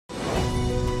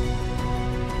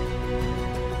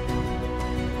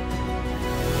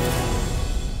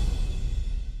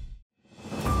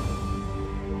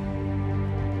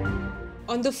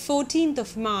On the 14th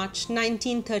of March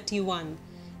 1931,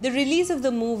 the release of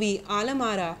the movie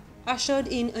Alamara ushered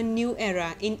in a new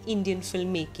era in Indian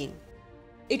filmmaking.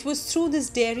 It was through this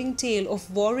daring tale of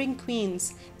warring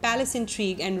queens, palace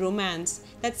intrigue and romance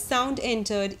that sound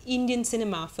entered Indian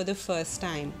cinema for the first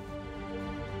time.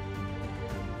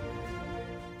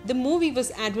 The movie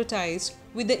was advertised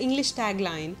with the English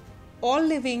tagline, "All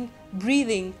living,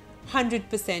 breathing,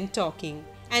 100% talking,"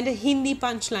 and a Hindi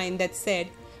punchline that said,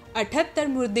 "78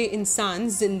 मुर्दे इंसान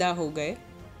जिंदा हो गए,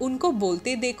 उनको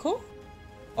बोलते देखो."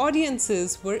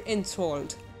 Audiences were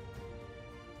enthralled.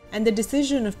 And the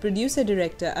decision of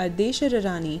producer-director Ardesha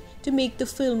Rarani to make the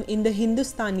film in the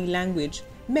Hindustani language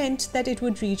meant that it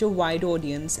would reach a wide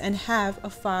audience and have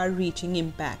a far-reaching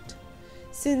impact,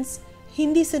 since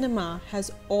Hindi cinema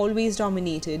has always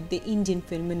dominated the Indian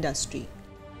film industry.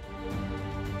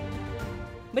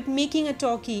 But making a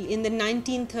talkie in the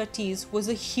 1930s was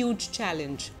a huge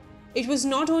challenge. It was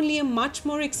not only a much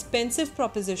more expensive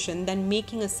proposition than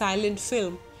making a silent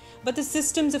film, but the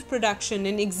systems of production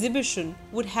and exhibition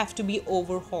would have to be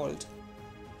overhauled.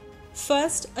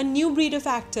 First, a new breed of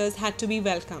actors had to be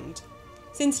welcomed.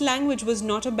 Since language was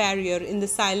not a barrier in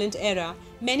the silent era,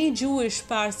 many Jewish,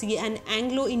 Parsi and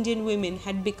Anglo-Indian women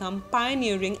had become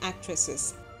pioneering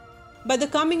actresses. But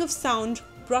the coming of sound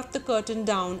brought the curtain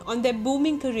down on their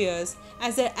booming careers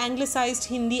as their anglicized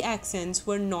Hindi accents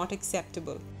were not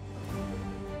acceptable.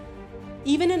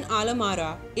 Even in Alamara,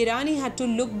 Irani had to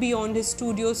look beyond his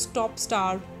studio's top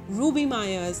star, Ruby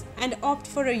Myers, and opt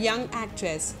for a young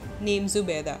actress named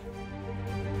Zubaida.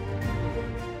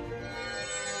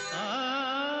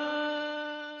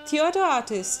 Theatre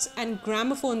artists and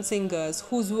gramophone singers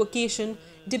whose vocation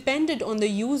depended on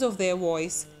the use of their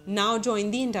voice now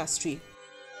joined the industry.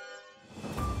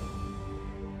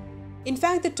 In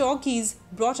fact, the talkies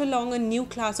brought along a new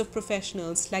class of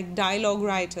professionals like dialogue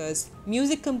writers,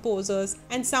 music composers,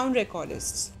 and sound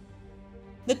recordists.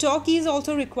 The talkies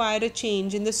also required a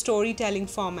change in the storytelling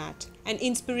format, and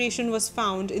inspiration was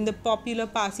found in the popular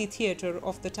Parsi theatre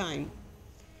of the time.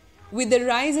 With the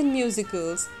rise in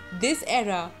musicals, this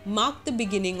era marked the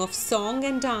beginning of song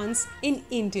and dance in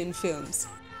Indian films.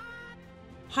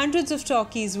 Hundreds of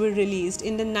talkies were released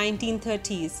in the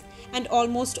 1930s, and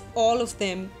almost all of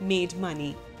them made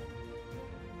money.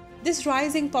 This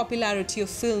rising popularity of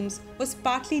films was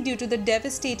partly due to the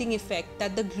devastating effect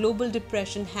that the global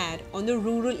depression had on the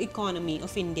rural economy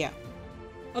of India.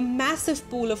 A massive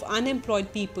pool of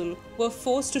unemployed people were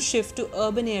forced to shift to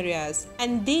urban areas,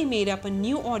 and they made up a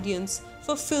new audience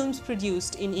for films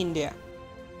produced in India.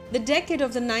 The decade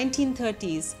of the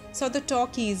 1930s saw the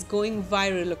talkies going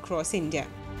viral across India.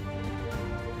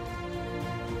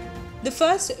 The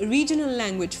first regional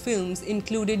language films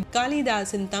included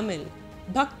Kalidas in Tamil,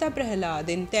 Bhakta Prahlad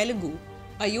in Telugu,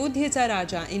 Ayodhya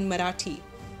Raja in Marathi,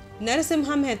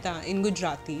 Narasimha Mehta in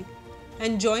Gujarati,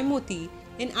 and Joymoti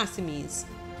in Assamese.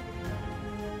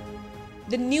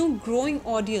 The new growing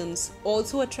audience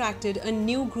also attracted a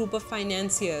new group of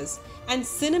financiers, and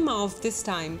cinema of this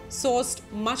time sourced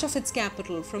much of its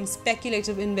capital from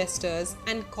speculative investors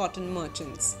and cotton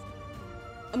merchants.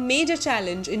 A major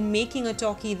challenge in making a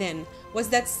talkie then was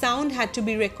that sound had to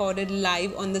be recorded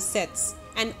live on the sets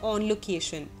and on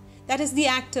location. That is, the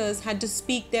actors had to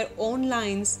speak their own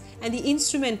lines, and the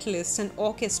instrumentalists and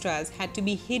orchestras had to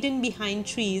be hidden behind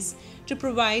trees to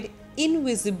provide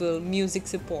invisible music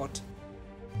support.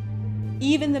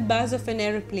 Even the buzz of an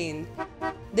aeroplane,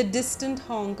 the distant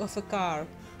honk of a car,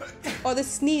 or the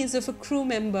sneeze of a crew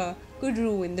member could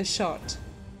ruin the shot.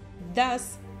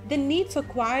 Thus, the need for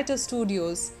quieter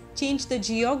studios changed the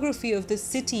geography of the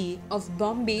city of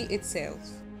Bombay itself.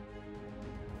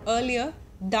 Earlier,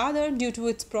 Dadar, due to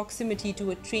its proximity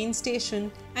to a train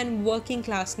station and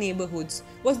working-class neighborhoods,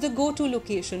 was the go-to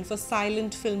location for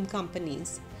silent film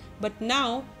companies. But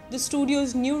now, the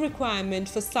studio's new requirement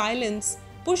for silence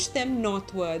pushed them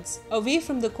northwards, away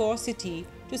from the core city,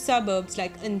 to suburbs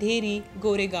like Andheri,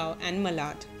 Goregaon and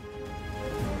Malad.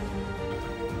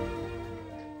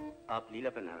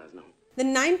 The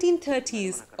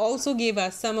 1930s also gave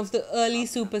us some of the early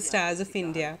superstars of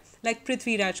India like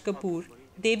Prithviraj Kapoor,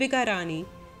 Devika Rani,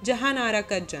 Jahanara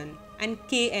Kajjan and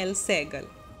K.L. Sehgal.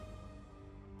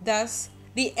 Thus,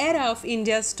 the era of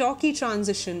India's talkie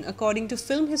transition, according to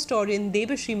film historian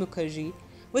Debashri Mukherjee,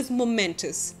 was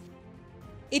momentous.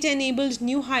 It enabled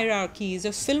new hierarchies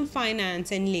of film finance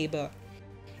and labor.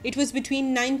 It was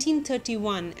between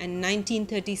 1931 and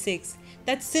 1936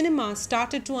 that cinema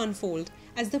started to unfold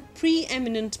as the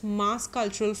preeminent mass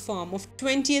cultural form of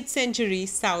 20th century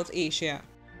South Asia.